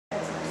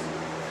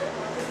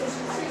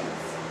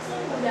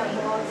Yeah,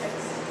 log x.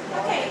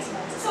 Okay,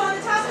 so on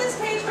the top of this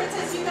page where it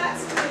says you got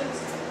some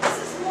moves,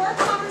 this is more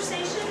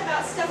conversation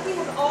about stuff we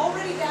have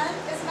already done.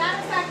 As a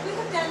matter of fact, we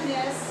have done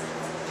this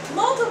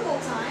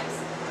multiple times,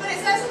 but it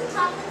says at the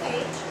top of the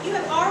page, you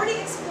have already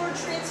explored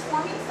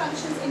transforming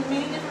functions in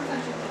many different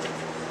function groups.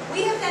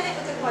 We have done it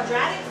with the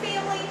quadratic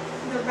family,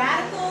 the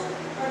radical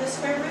or the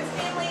square root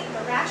family,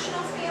 the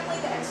rational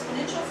family, the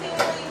exponential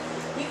family.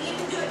 You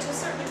even do it to a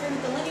certain degree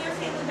with the linear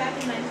family back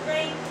in 9th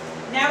grade.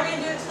 Now we're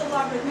going to do it to the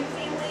logarithmic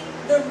family.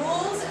 The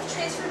rules of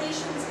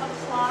transformations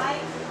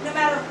apply no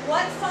matter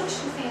what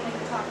function family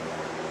you're talking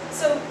about.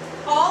 So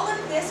all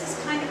of this is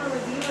kind of a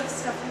review of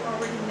stuff you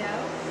already know.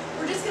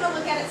 We're just going to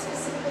look at it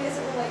specifically as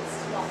it relates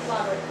to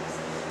logarithms.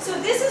 So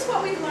this is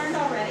what we've learned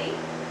already.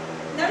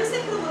 Notice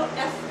they put a little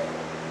f there.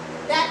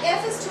 That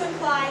f is to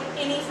imply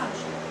any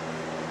function.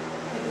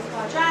 It could be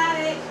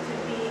quadratic, it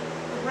could be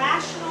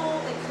rational,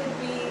 it could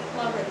be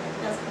logarithmic,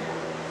 it doesn't matter.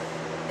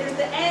 There's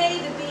the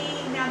A, the B.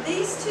 Now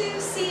these two,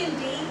 C and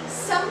D,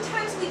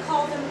 sometimes we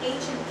call them H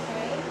and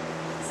K.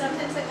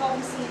 Sometimes they call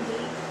them C and D.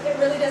 It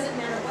really doesn't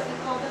matter what you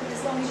call them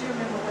as long as you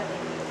remember what they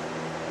mean.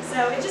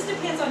 So it just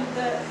depends on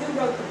who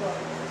wrote the book,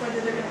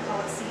 whether they're going to call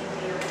it C and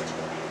D or H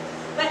and K.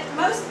 But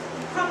most,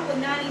 probably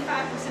 95%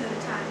 of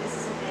the time, this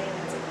is an A and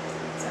that's a B.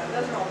 So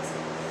those are all the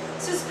same.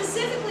 So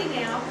specifically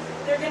now,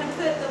 they're going to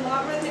put the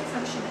logarithmic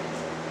function in.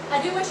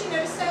 I do want you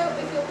to notice though,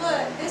 if you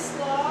look, this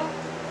log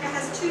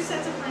has two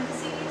sets of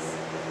parentheses,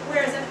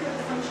 whereas up here with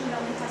the function it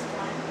only has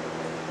one.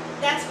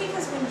 That's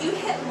because when you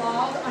hit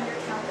log on your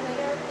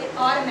calculator, it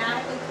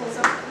automatically pulls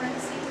up the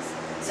parentheses.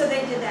 So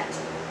they did that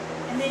too.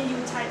 And then you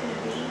would type in a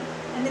B,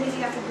 and then if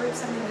you have to group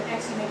something with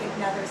X, you make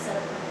another set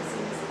of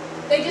parentheses.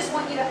 They just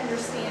want you to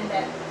understand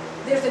that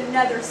there's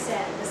another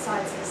set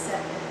besides the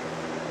set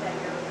that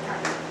you're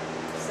calculating.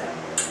 So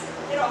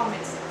it'll all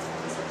make sense.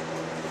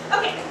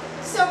 Okay,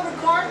 so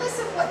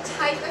regardless of what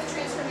type of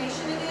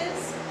transformation it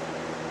is,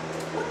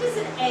 what does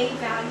an A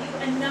value,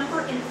 a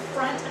number in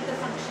front of the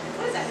function,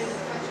 what does that do to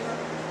the function?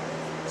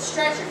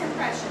 Stretch or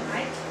compression,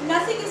 right?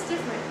 Nothing is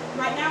different.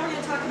 Right now we're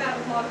going to talk about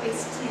log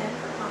base 10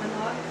 or common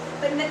log,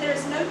 but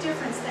there's no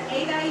difference. The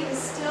A value is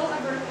still a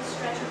vertical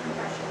stretch or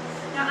compression.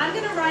 Now I'm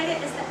going to write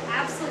it as the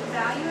absolute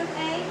value of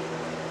A.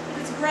 If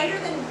it's greater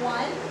than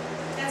 1,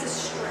 that's a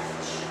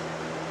stretch.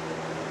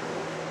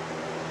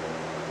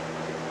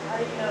 How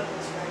do you know if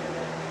it's greater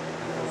than?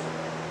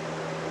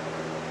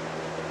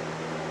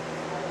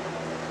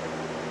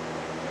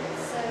 It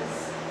says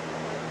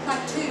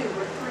like 2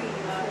 or 3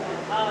 or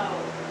 4. Oh.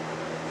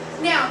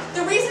 Now,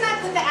 the reason I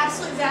put the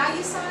absolute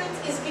value signs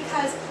is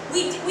because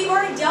we've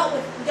already dealt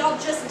with, y'all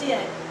just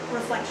did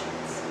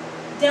reflections.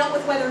 Dealt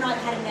with whether or not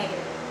it had a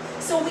negative.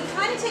 So we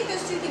kind of take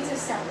those two things as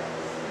separate.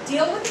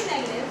 Deal with the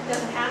negative,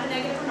 does it have a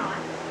negative or not,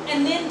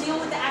 and then deal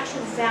with the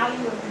actual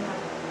value of the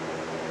number.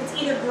 It's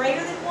either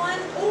greater than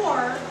 1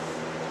 or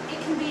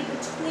it can be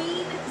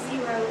between 0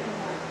 and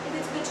 1.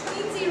 If it's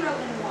between 0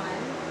 and 1,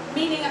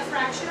 meaning a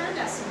fraction or a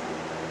decimal,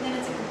 then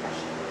it's a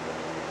compression.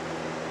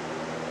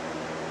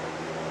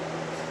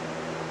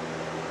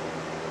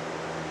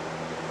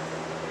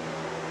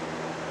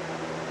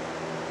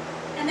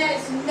 And that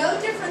is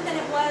no different than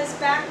it was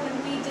back when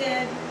we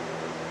did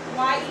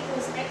y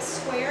equals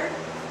x squared.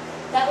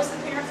 That was the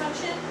parent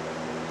function.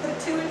 Put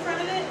 2 in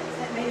front of it,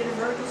 that made it a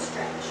vertical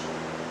stretch.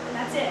 And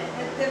that's it.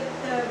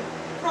 The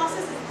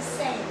process is the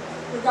same,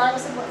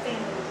 regardless of what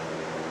family we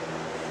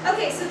do.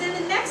 Okay, so then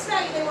the next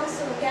value they want us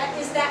to look at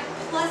is that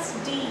plus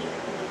d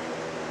at the end.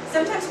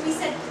 Sometimes we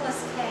said plus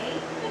k,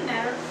 it doesn't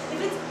matter. If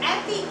it's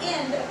at the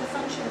end of the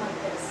function like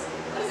this,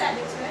 what does that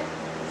do to it?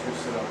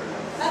 Shifts it up or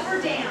down. Up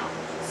or down.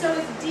 So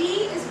if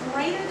d is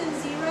greater than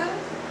 0,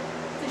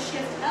 it's a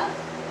shift up.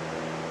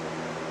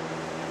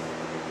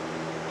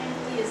 And if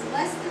d is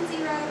less than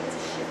 0, it's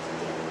a shift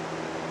down.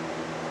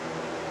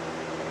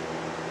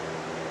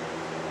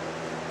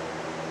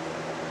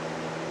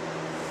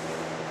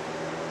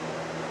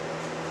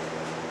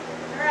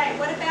 All right,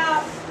 what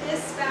about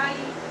this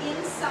value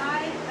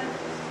inside of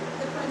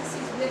the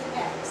parentheses with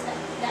x,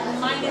 that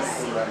minus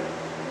c? Right.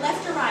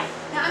 Left or right?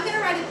 Now I'm going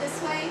to write it this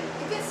way.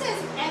 If it says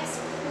x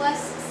plus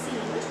c,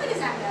 which way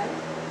does that go?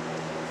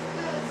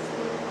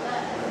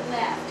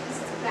 Left, because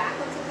it's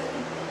backwards of what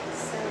you think.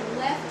 So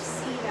left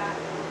c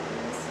value. And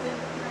this would,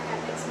 I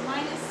have x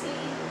minus c.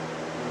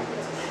 That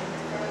goes back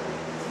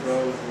to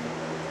Rows.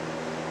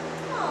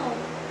 Oh,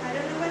 I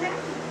don't know what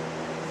happened.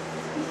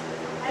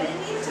 I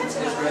didn't even touch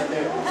it. It's right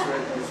there.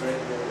 It's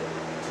right there.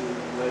 To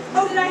the left.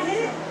 Oh, did I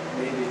hit it?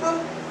 Maybe. Oh,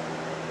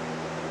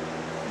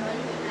 No,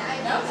 you didn't.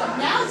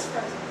 now it's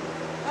frozen.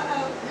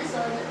 Uh-oh.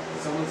 Restart it.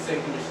 Someone's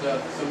taking your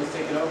stuff. Someone's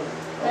taking over.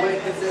 Oh wait,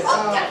 it's it.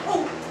 Oh, yeah.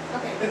 Oh.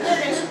 Okay, there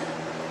it is.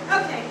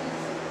 Okay.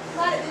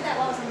 Glad it did that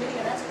while I was on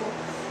video. That's cool.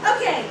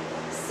 Okay,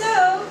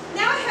 so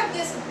now I have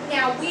this.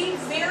 Now, we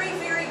very,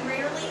 very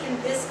rarely in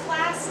this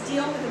class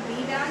deal with a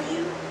b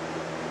value.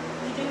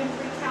 You do in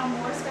pre-cal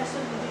more,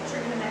 especially when you do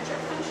trigonometric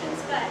functions.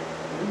 But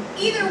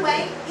either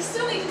way, you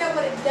still need to know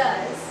what it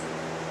does.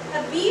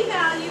 A b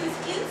value is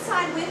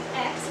inside with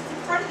x. It's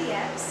in front of the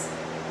x.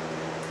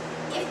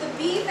 If the b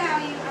b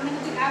value, I'm going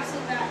to do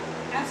absolute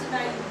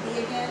value of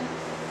b again,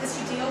 because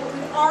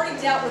we've already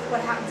dealt with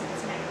what happens if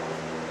it's negative.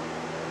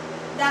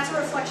 That's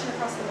a reflection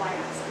across the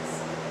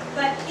y-axis.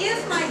 But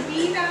if my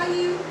b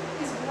value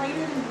is greater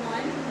than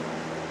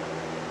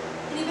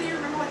 1, anybody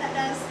remember what that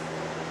does?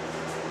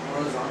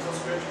 Horizontal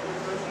stretch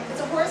compression? It's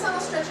a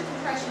horizontal stretch of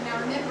compression.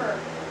 Now remember,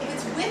 if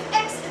it's with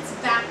x, it's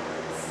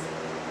backwards.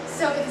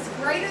 So if it's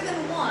greater than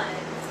 1,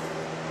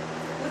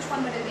 which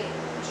one would it be?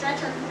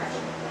 Stretch or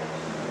compression?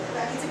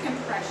 It's a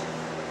compression.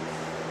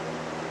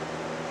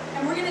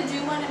 And we're going to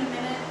do one in a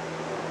minute.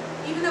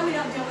 Even though we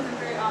don't deal with them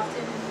very often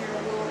in here,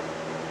 we'll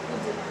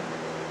do one.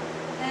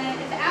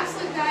 And if the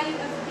absolute value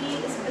of b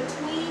is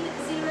between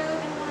 0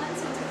 and 1,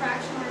 so it's a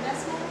fraction or a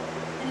decimal,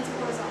 then it's a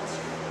horizontal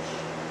stretch.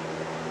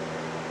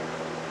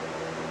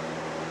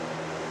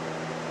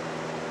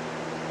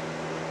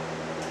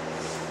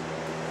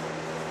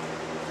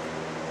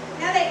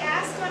 Now they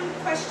asked on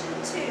question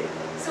 2.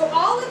 So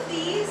all of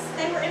these,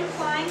 they were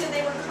implying that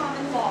they were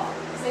common log,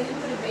 because they didn't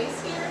put a base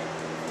here.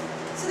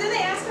 So then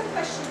they asked on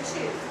question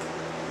 2,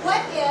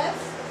 what if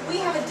we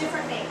have a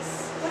different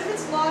base? What if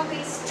it's log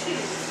base 2,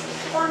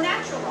 or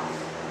natural log?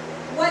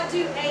 What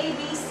do A,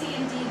 B, C,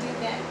 and D do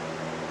then?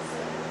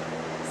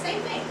 Same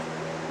thing.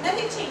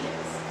 Nothing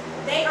changes.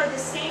 They are the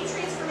same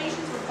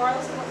transformations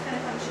regardless of what kind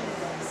of function it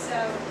is. So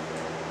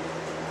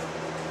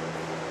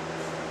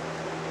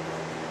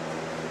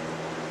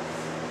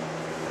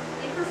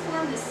they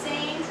perform the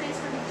same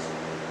transformation.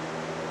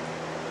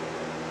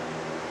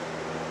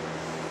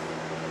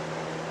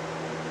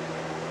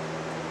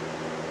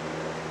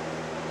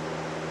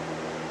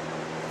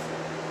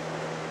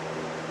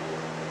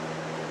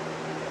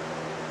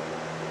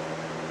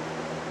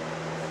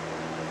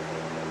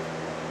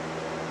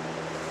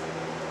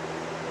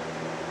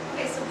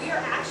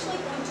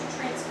 Actually going to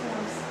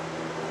transform.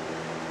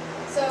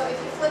 So if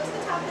you flip to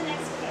the top of the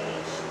next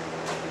page,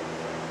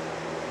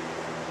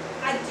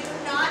 I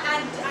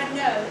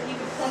know that you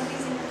can plug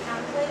these in your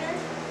calculator,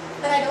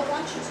 but I don't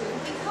want you to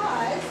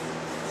because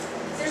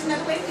there's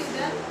another way to do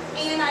them,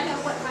 and I know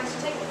what class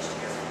you take next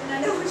year, and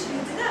I know what you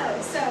need to know.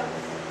 So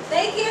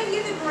they give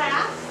you the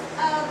graph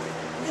of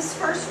this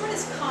first one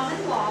is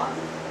common log,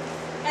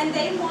 and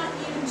they want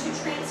you to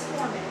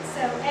transform it.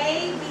 So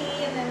A, B,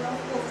 and then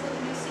we'll flip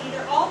to C.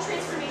 They're all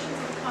transformations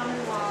of a common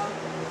log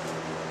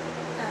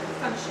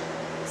function.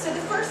 So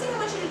the first thing I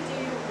want you to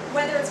do,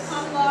 whether it's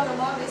common log or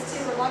log base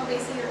 2 or log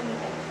base E or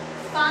anything,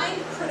 find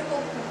critical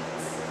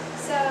points.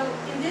 So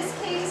in this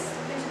case,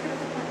 there's a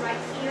critical point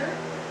right here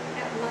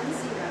at 1,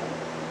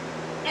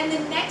 0. And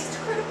the next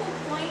critical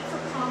point for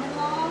common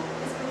log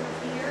is over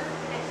here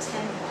at 10,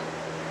 1.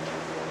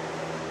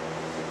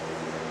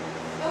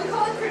 And we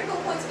call them critical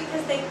points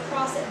because they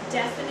cross at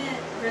definite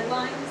grid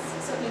lines,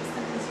 so it makes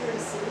them easier to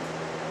see.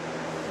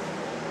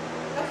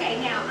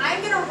 Okay, now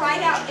I'm going to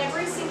write out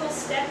every single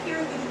step here.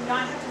 You do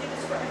not have to do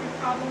this for every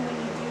problem when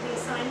you do the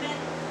assignment,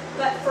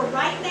 but for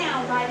right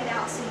now, write it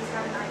out so you've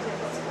got an idea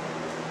of what's going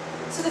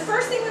on. So the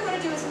first thing we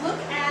want to do is look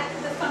at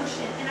the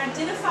function and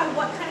identify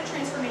what kind of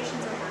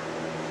transformations are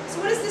happening. So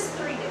what does this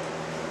 3 do?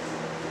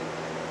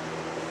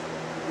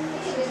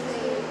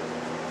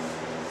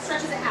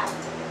 Stretches it out.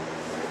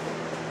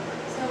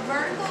 So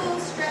vertical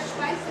stretch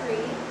by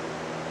 3.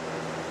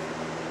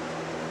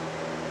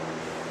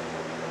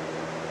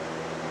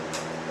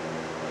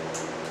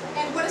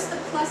 And what is the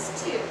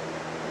plus 2?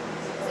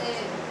 The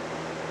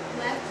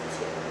left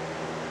 2.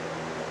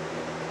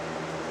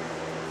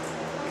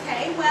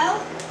 Okay,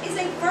 well, is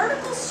a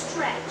vertical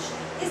stretch,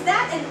 is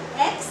that an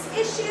X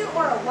issue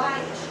or a Y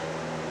issue?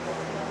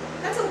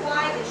 That's a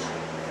Y issue.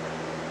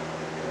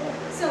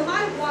 So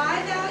my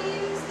Y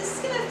values, this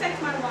is going to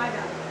affect my Y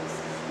values.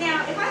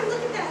 Now, if I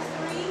look at that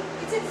 3,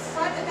 it's in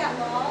front of that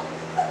log.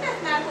 What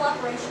mathematical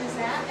operation is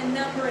that? A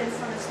number in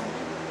front of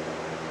something.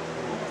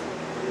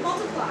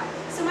 Multiply.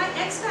 So my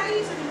X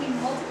values are going to be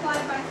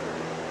multiplied by 3.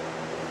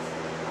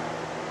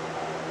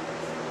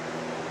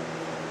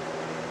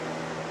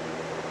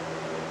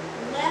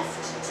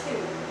 Left 2.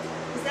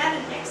 Is that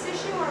an X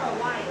issue or a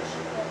Y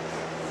issue?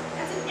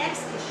 That's an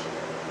X issue.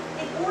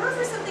 In order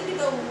for something to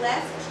go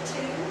left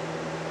 2,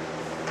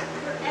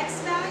 your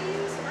X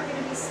values are going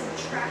to be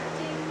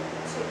subtracting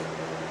 2.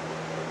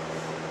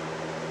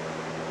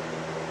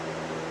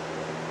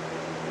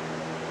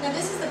 Now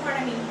this is the part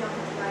I mean you don't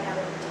have to write out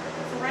every time.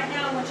 For right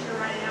now, I want you to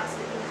write it out so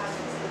that you have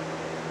it.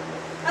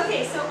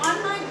 Okay, so on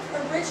my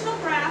original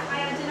graph,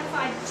 I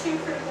identified 2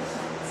 critical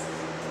points.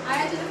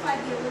 I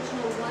identified the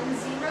original 1,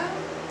 0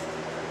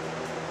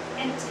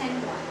 and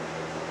 10,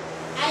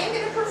 1. I am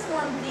going to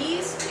perform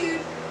these 2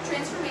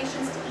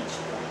 transformations to each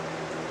point.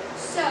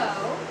 So,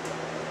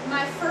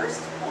 my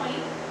first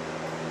point,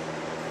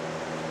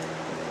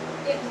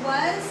 it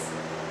was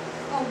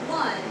a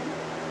 1,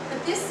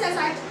 but this says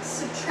I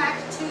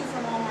subtract 2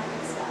 from all my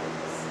X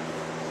values.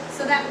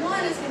 So that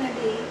 1 is going to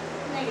be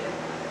negative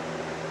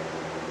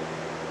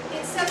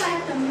 1. It says I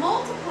have to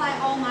multiply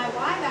all my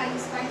Y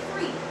values by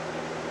 3.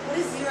 What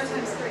is 0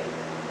 times 3?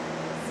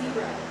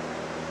 0.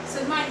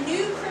 So my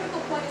new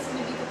critical point is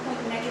going to be the point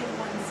negative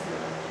 1,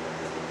 0.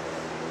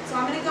 So So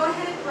I'm going to go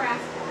ahead and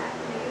graph that.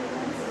 Negative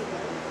 1, 0.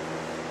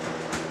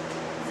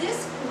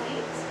 This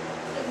point,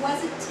 it was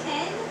a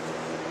 10,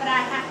 but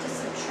I have to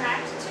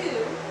subtract 2.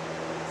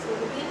 So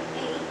it'll be an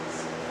 8.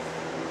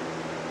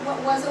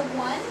 What was a 1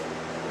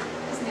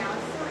 is now a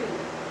 3.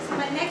 So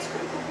my next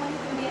critical point is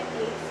going to be at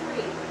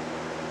 8,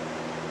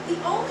 3.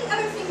 The only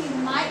other thing you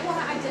might want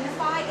to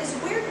identify is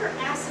where your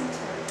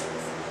asymptote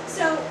is.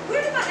 So where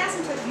did my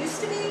asymptote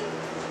used to be?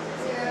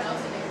 0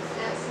 to negative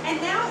 2.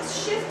 And now it's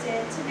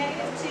shifted to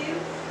negative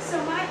 2. So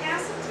my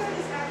asymptote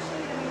is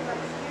actually going to be right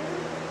here.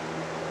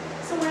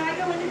 So when I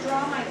go in to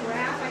draw my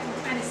graph, I can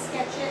kind of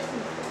sketch it from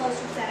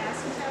closer to that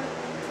asymptote.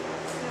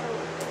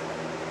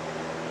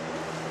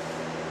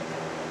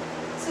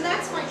 So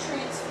that's my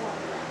transform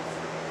graph.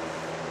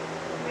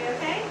 Are we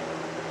okay?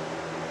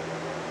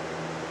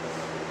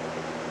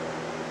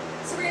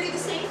 So we're going to do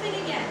the same thing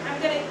again.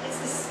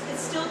 It's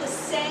still the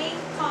same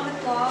common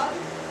log.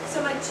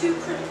 So my two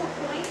critical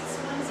points,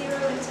 1, 0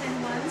 and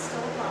 10, 1,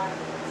 still apply.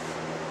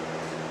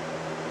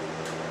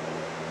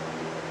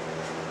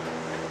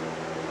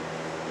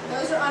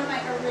 Those are on my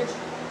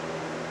original.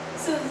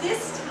 So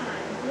this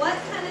time, what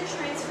kind of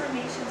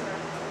transformations are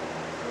there?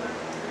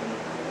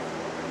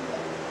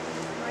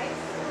 Right 3,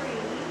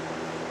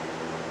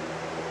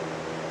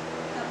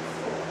 up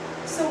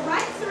 4. So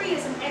right 3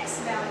 is an x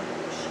value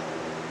issue.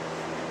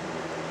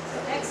 So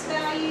x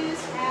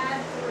values, add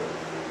 3.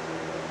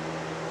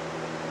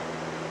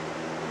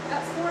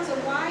 Up 4 is a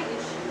y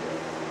issue.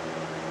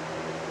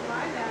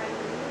 Y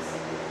values,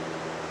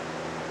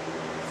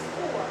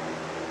 4.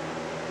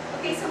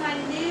 Okay, so my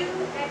new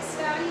x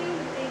value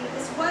would be,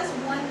 this was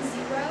 1, 0.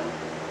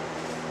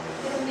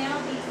 It'll now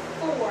be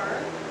 4, 4.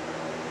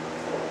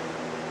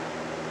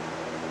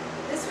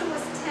 This one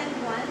was 10,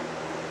 1.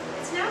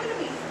 It's now going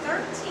to be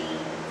 13,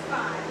 5.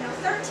 Now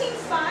 13,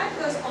 5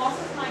 goes off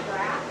of my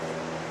graph,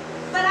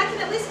 but I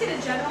can at least get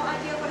a general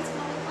idea of what it's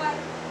going to look like.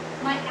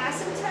 My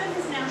asymptote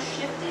has now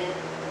shifted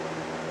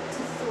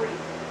to 3.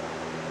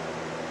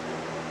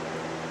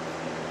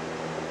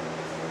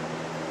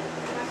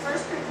 My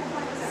first critical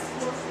point was at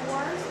 4, 4, so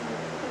I'm going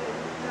to put it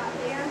right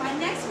there. My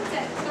next one's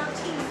at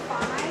 13,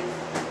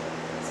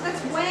 5. So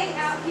that's way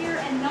out here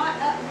and not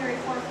up very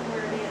far from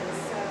where it is.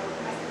 So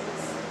I can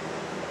just...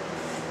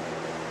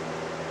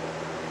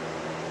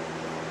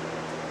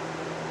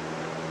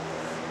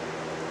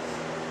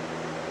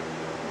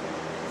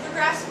 Your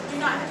graphs do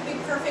not have to be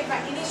perfect by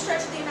any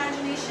stretch of the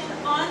imagination.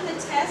 On the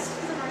test,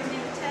 because I've already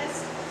made a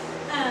test,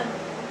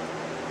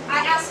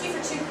 I ask you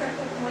for 2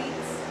 critical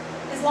points.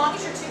 As long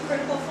as your 2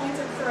 critical points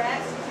are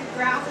correct, if your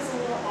graph is a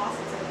little off,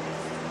 it's okay.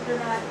 They're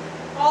not,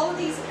 all of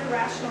these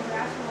irrational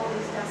graphs with all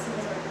these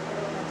decimals are a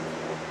little off.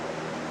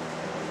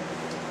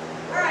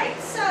 Alright,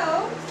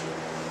 so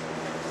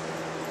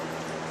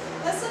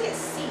let's look at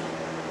C.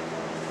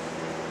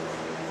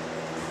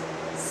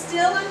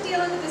 Still I'm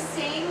dealing with the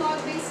same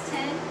log base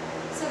 10,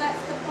 so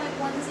that's the point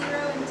 1,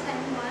 0 and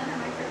 10, 1 are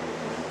my critical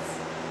points.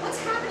 What's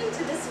happening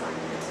to this one?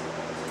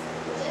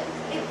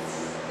 It's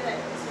good.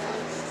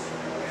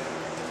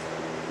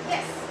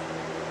 Yes.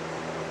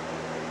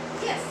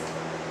 Yes.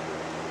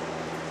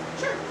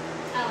 Sure.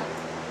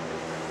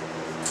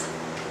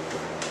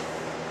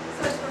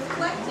 So it's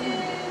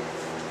reflected.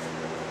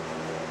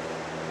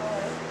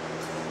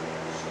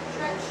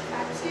 Stretch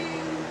back 2.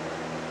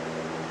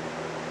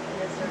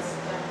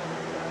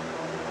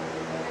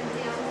 And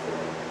down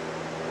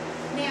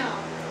 4. Now,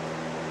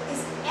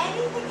 is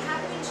anything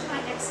happening to my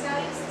x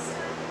values this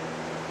time?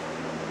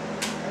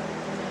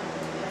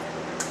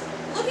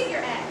 Look at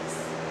your x.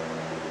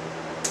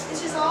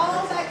 It's just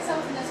all by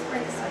itself in those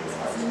parentheses.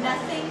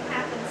 Nothing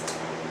happens to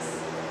x.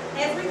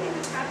 Everything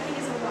that's happening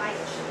is a y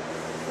issue.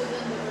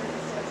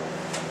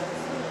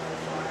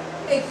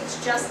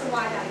 It's just the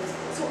y values.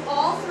 So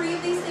all 3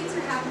 of these things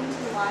are happening to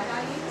the y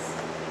values.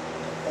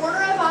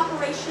 Order of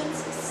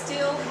operations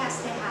still has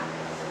to happen.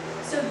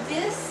 So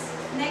this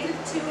negative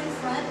 2 in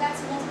front,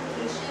 that's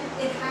multiplication.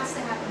 It has to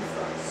happen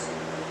first.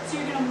 So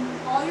you're going to,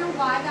 all your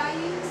y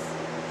values,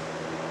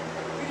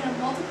 you're going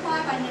to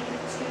multiply by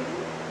negative 2.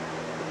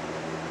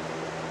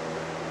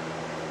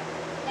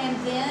 And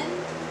then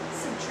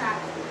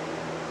subtract 3.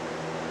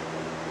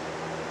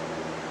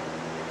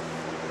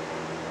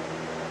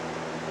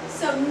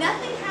 So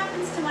nothing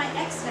happens to my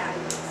x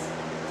values.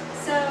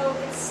 So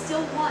it's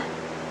still 1.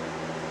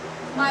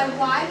 My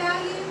y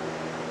value,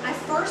 I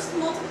first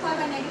multiply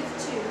by negative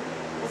 2.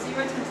 Well,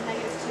 0 times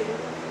negative 2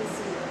 is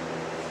 0.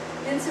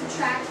 Then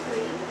subtract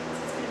 3, so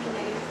it's going to be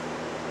negative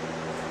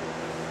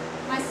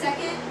 3. My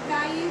second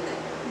value,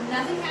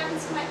 nothing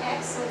happens to my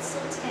x, so it's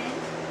still 10.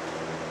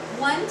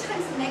 1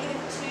 times negative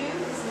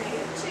 2 is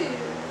negative 2.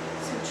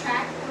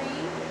 Subtract 3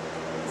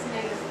 is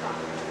negative 5.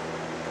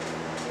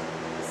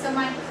 So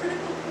my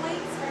critical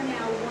points are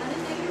now 1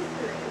 and negative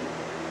 3.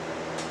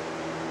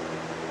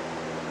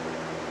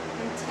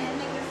 And 10,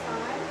 negative 5.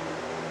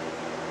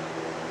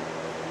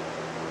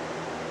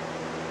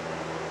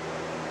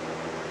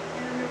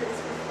 And remember it's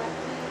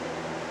reflected.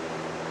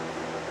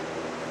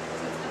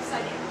 So it's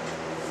upside down.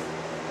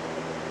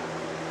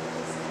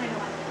 It's kind of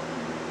like that.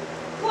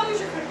 As long as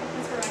your critical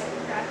points are right,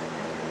 your graph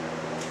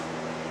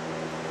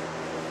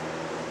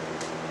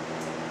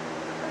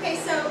Okay,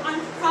 so on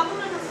problem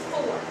number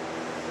 4,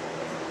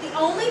 the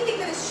only thing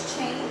that has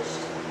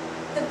changed,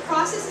 the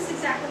process is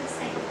exactly the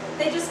same.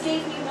 They just gave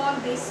me log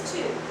base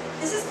 2.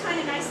 This is kind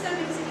of nice though,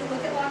 because if you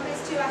look at log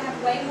base 2, I have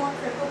way more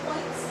critical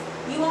points.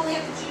 You only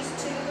have to choose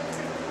 2 of the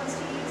critical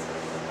points to use,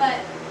 but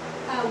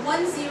 1,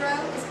 0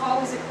 is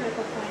always a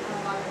critical point on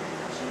a logarithm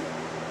function.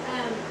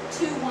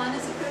 2, 1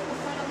 is a critical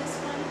point on this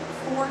one.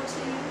 4, 2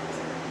 is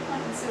a critical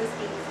point, and so is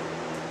 8, 3.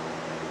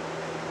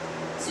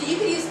 So you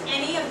could use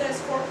any of those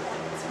 4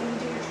 points when you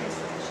do your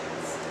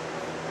transformations.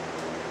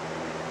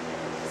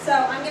 So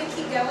I'm going to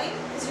keep going,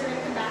 because you're going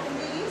to come back and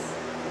do these.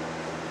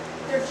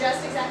 They're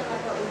just exactly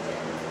like what we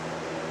did.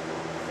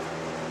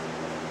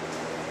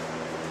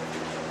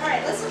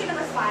 Alright, let's look at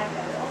number 5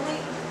 though. The only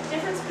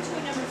difference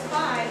between number 5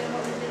 and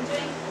what we've been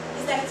doing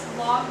is that it's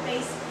log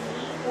base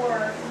E,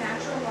 or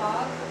natural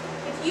log.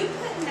 If you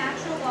put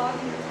natural log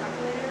in your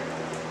calculator,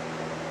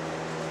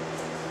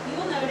 you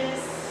will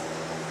notice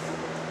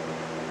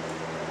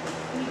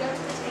when you go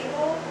to the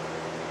table,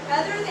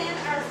 other than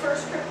our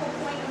first critical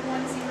point of 1,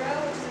 0,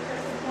 which is a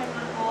critical point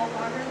on all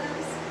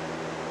logarithms,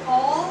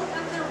 all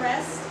of the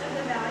rest of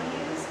the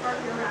values are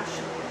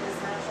irrational. Is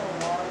natural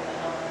log the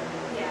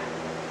ln?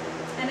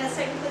 Yeah. And that's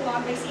technically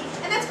log base E.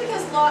 And that's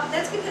because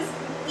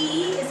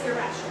E is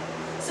irrational.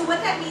 So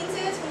what that means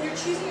is when you're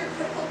choosing your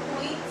critical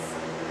points,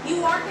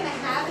 you aren't going to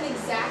have an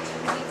exact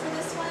point for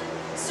this one.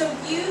 So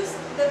use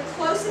the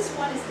closest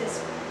one is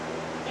this one,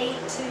 8,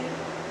 2,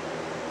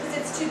 because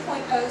it's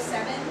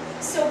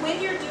 2.07. So when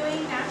you're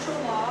doing natural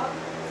log,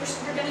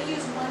 you're going to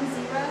use 1,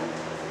 0.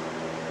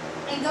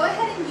 And go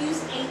ahead and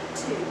use 8,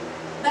 2.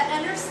 But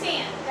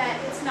understand that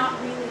it's not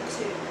really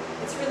 2.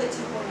 It's really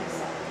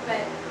 2.07.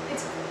 But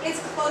it's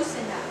close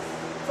enough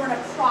for an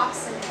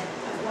approximate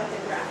of what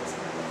the graph is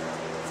going to look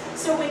like.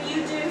 So when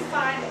you do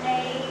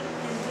 5A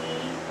and B,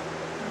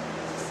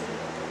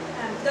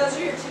 those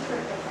are your 2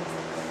 critical points.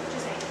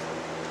 Just 8.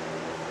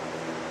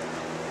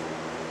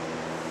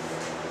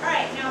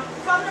 Alright, now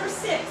problem number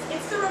 6.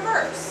 It's the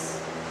reverse.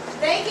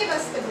 They give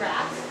us the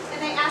graph,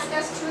 and they ask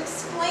us to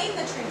explain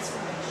the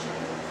transformation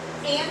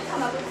and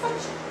come up with a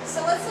function.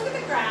 So let's look at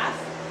the graph.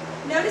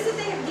 Notice that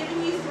they have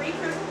given you 3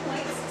 critical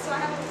points. So I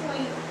have a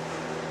point.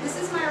 This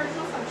is my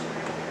original function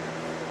right here.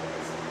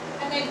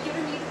 And they've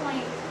given me a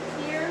point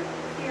here,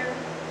 here.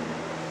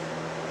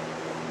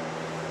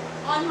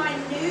 On my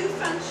new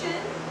function,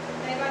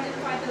 they've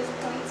identified those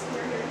points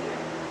here, here, here.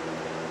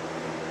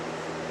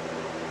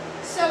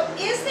 So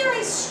is there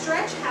a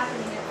stretch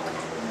happening at all?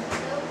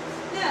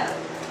 No.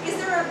 Is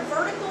there a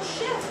vertical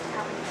shift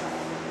happening at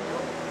all?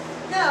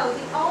 No.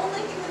 The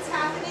only thing that's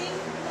happening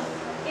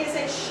is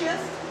a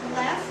shift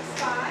left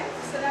 5.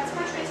 So that's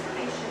my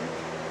transformation.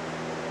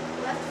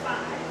 Left 5.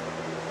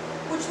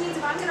 Which means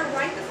if I'm going to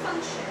write the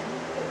function,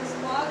 it was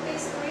log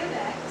base 3 of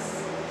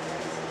x.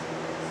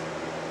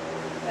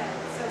 Okay,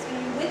 so it's going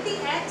to be with the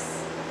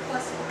x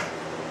plus 5.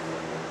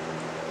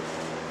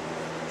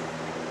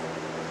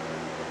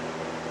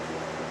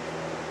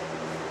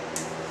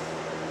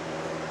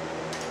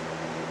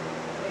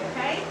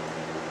 Okay?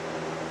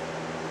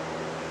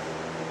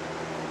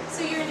 So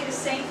you're going to do the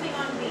same thing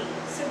on B.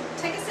 So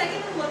take a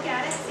second and look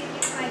at it, see if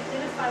you can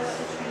identify what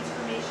the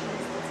transformation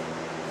is.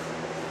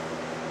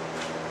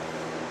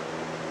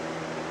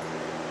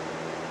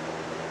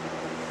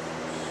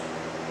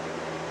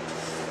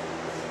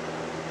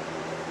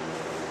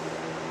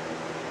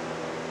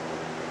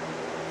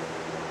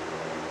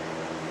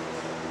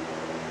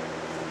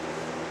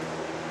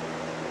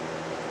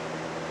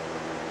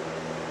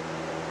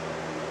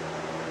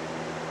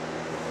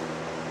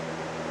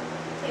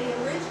 Okay, the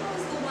original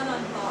is the one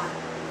on bottom.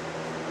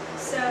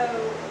 So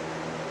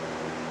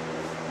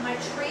my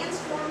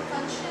transform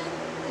function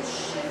is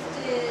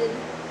shifted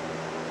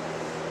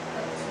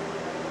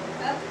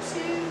up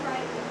to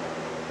right here.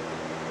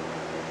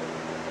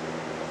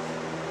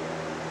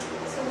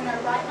 So when I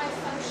write my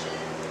function,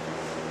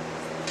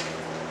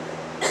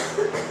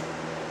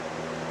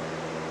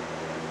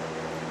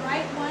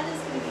 right 1 is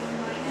going to be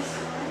minus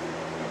 1,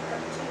 and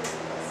up 2 is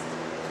plus 2.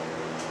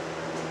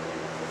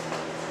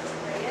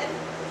 Very good.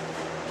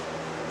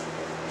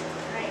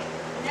 All right,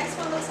 the next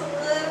one looks a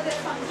little bit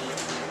funky.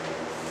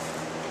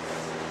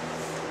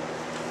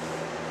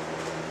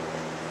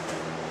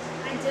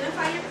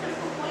 Identify your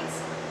critical points.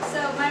 So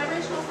my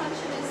original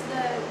function is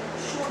the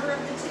shorter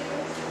of the 2.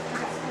 I've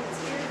got points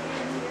here,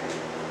 here, and here.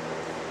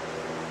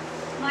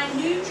 My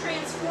new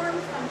transform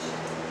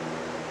function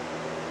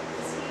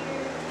is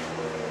here, here.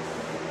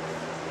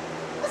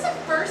 What's the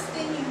first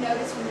thing you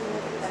notice when you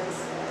look at those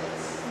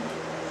slides?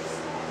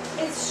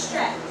 It's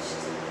stretched.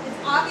 It's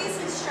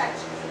obviously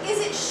stretched. Is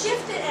it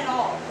shifted at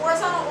all,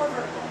 horizontal or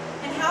vertical?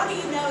 And how do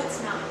you know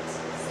it's not?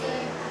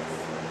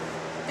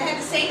 They have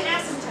the same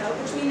asymptote,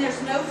 which means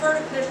there's no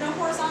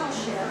horizontal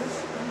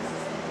shift.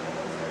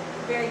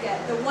 Very good.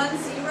 The 1,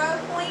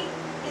 0 point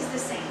is the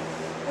same,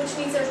 which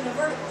means there's no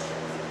vertical shift.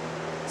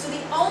 So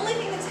the only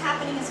thing that's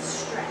happening is a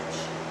stretch.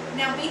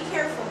 Now be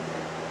careful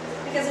here,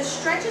 because a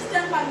stretch is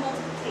done by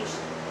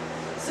multiplication.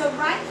 So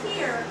right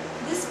here,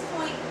 this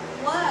point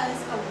was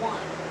a 1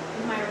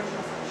 in my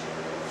original function,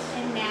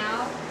 and now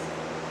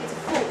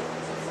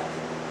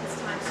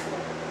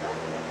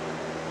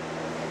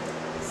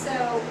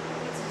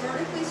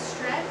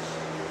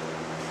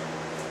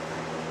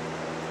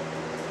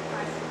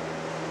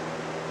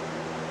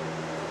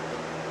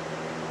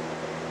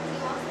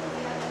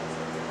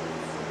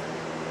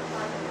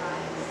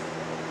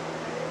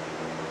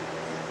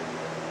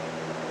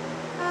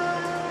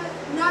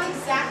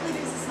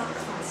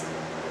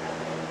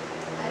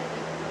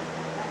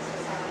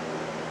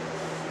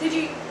Did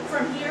you,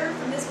 from here,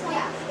 from this point?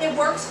 Yeah. It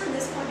works from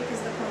this point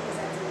because the point is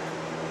at 0.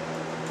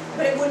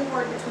 But it wouldn't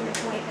work between a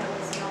point that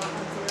was not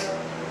on 0.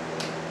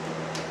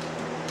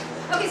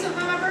 Okay, so if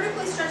I'm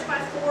vertically stretched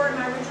by 4 and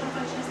my original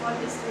function is log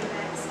base 3 of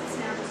x, it's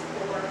now just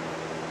 4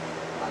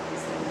 log base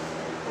 3 of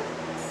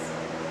x.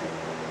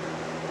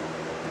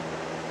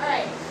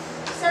 Alright,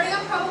 starting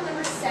on problem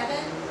number 7,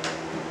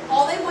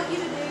 all they want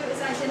you to do is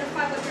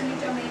identify what your new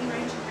domain,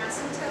 range, and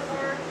asymptote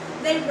are.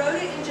 They wrote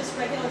it in just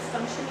regular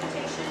function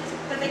notation,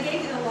 but they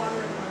gave you the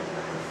logarithm on the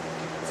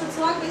graph. So it's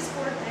log base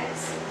 4 of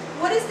x.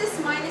 What does this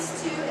minus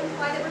 2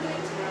 imply that we're doing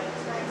today?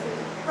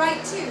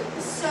 Right 2.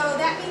 So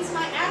that means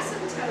my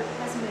asymptote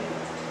has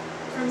moved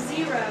from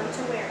 0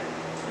 to where?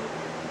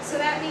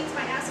 So that means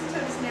my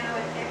asymptote is now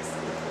at x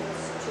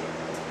equals 2.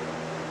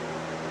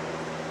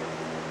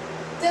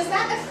 Does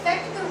that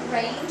affect the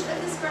range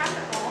of this graph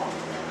at all?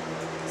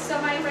 So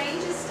my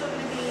range is still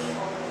going to be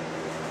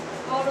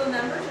all real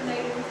numbers or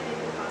negative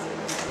infinity to positive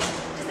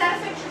infinity. Does that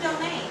affect your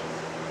domain?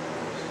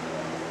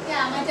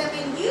 Yeah, my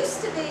domain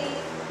used to be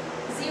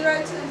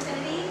 0 to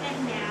infinity,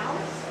 and now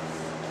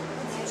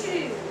it's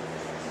 2.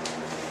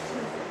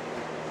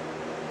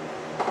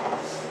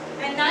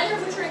 And neither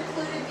of which are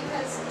included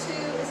because 2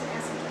 is an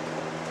asymptote.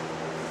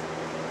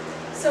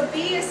 So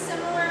B is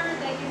similar.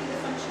 They give you the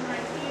function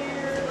right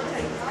here. They'll tell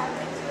you what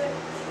happened to it.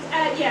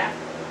 Yeah.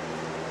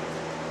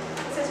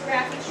 It says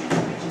graph each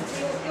transformation,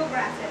 so you'll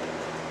graph it.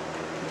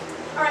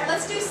 All right,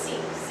 let's do C.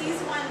 C is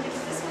one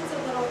because this one's a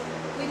little,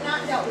 we've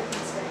not dealt with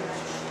these very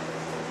much.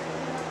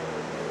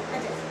 I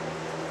did.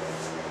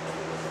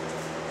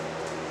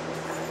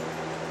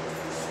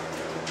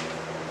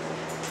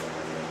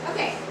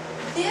 Okay,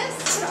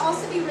 this could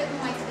also be written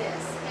like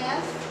this.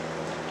 F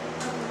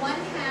of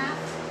 1/2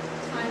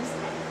 times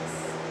x.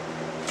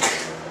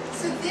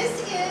 So this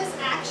is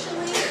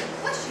actually,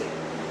 bless you,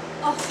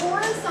 a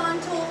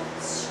horizontal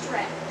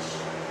stretch.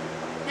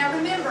 Now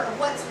remember,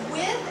 what's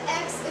with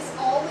x is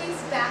always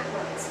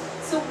backwards.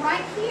 So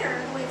right here,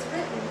 the way it's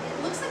written, it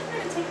looks like you're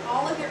going to take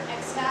all of your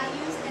x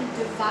values and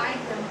divide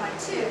them by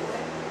 2.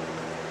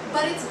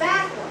 But it's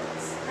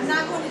backwards. I'm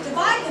not going to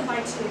divide them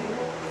by 2.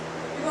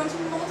 You're going to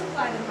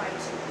multiply them by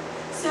 2.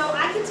 So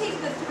I can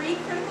take the 3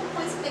 critical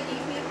points that they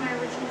gave me of my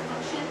original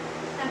function.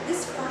 And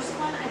this first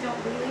one, I don't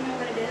really know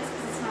what it is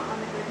because it's not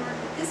on the grid mark.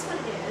 But this one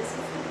is. It's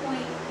the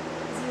point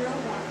 0,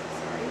 1.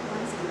 Sorry,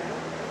 1, 0.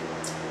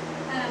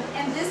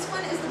 And this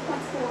one is the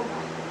point 4, 1.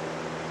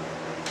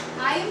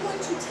 I am going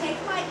to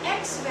take my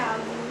x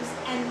values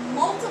and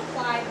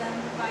multiply them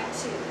by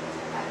 2.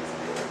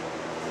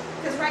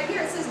 Because right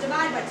here it says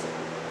divide by 2.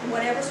 And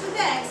whatever's with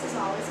x is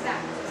always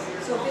backwards.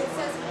 So if it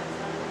says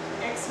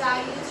x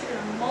values, you're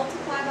going to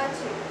multiply by 2.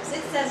 Because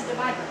it says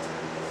divide by 2.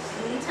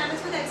 Anytime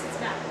it's with x,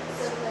 it's backwards.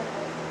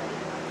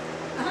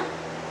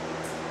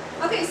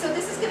 Okay, so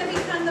this is going to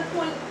become the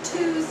point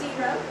 2,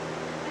 0.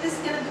 And this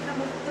is going to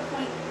become the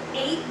point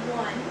 8,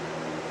 1.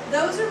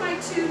 Those are my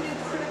 2 new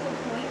critical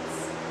points.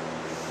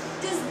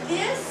 Does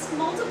this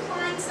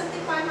multiplying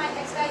something by my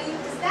x value,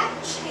 does that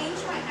change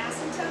my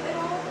asymptote at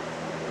all?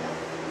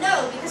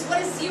 No, because what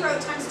is 0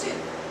 times 2?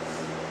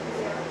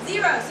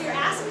 0. So your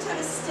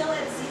asymptote is still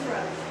at 0.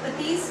 But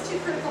these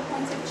 2 critical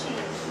points have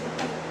changed. The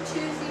point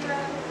 2, 0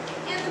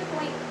 and the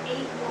point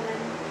 8, 1.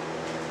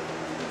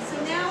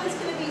 So now it's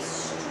going to be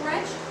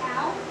stretched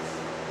out.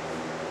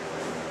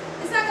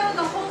 It's not going to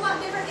look a whole lot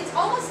different. It's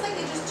almost like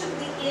they just took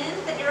the end,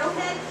 the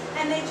arrowhead,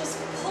 and they just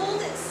pulled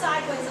it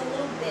sideways a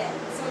little bit.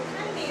 So it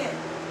kind of made it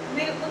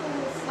look a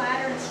little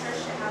flatter and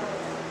stretched it out a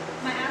little.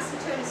 My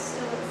asymptote is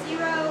still at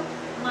 0.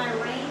 My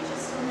range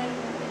is still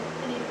negative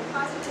infinity to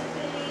positive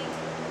infinity.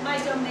 My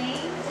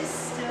domain is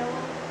still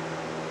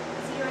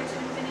 0 to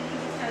infinity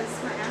because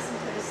my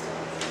asymptote is still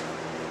at 0.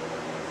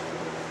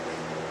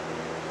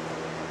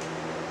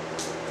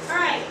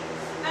 Alright,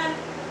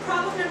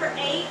 problem number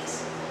 8.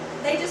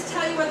 They just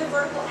tell you where the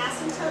vertical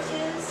asymptote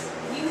is.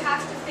 You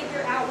have to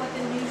figure out what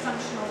the new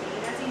function will be.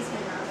 That's easy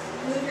enough.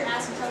 Move your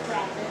asymptote,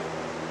 graph it.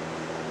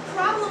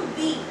 Problem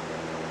B,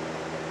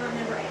 on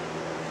number 8.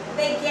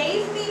 They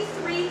gave me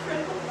 3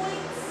 critical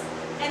points,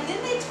 and then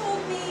they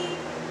told me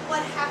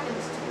what happens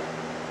to them.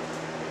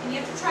 And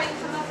you have to try and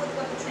come up with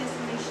what the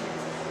transformation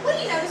is. What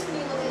do you notice when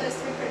you look at those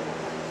 3 critical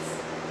points?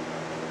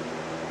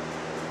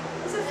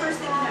 What's the first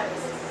thing you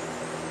notice?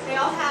 They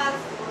all have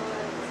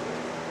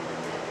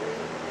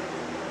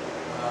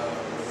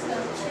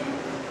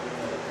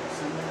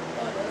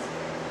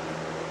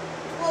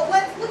well,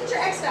 look at your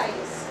x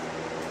values.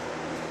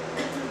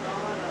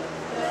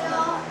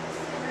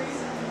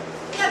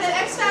 Yeah, the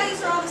x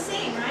values are all the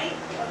same, right?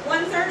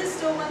 1/3 is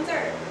still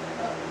 1/3.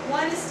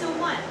 1 is still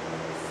 1.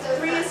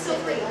 3 is still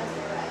 3.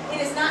 It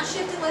is not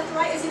shifted left to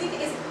right. Is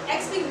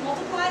x being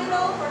multiplied at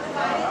all or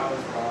divided?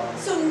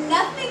 So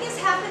nothing is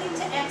happening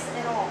to x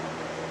at all.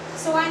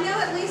 So I know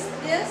at least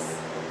this,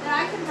 that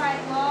I can write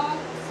log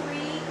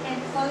 3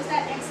 and close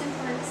that x in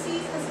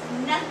parentheses because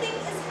nothing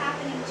is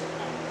happening to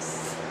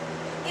x.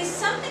 Is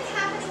something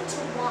happening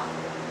to y?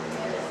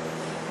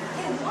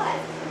 And what?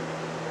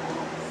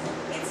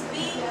 It's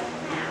being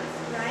half,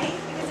 right?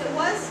 Because it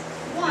was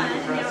 1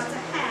 and now it's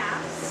a half.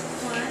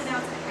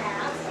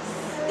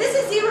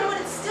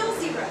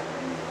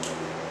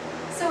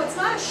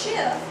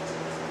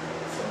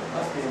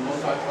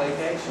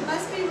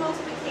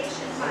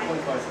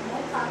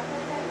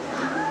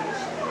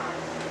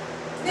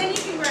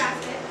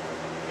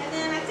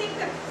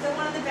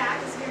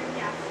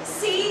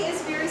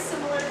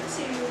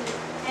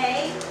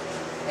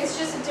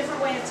 just a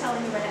different way of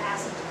telling you where the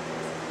asymptote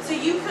is. So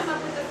you come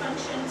up with the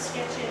function,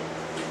 sketch it.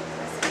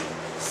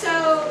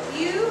 So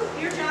you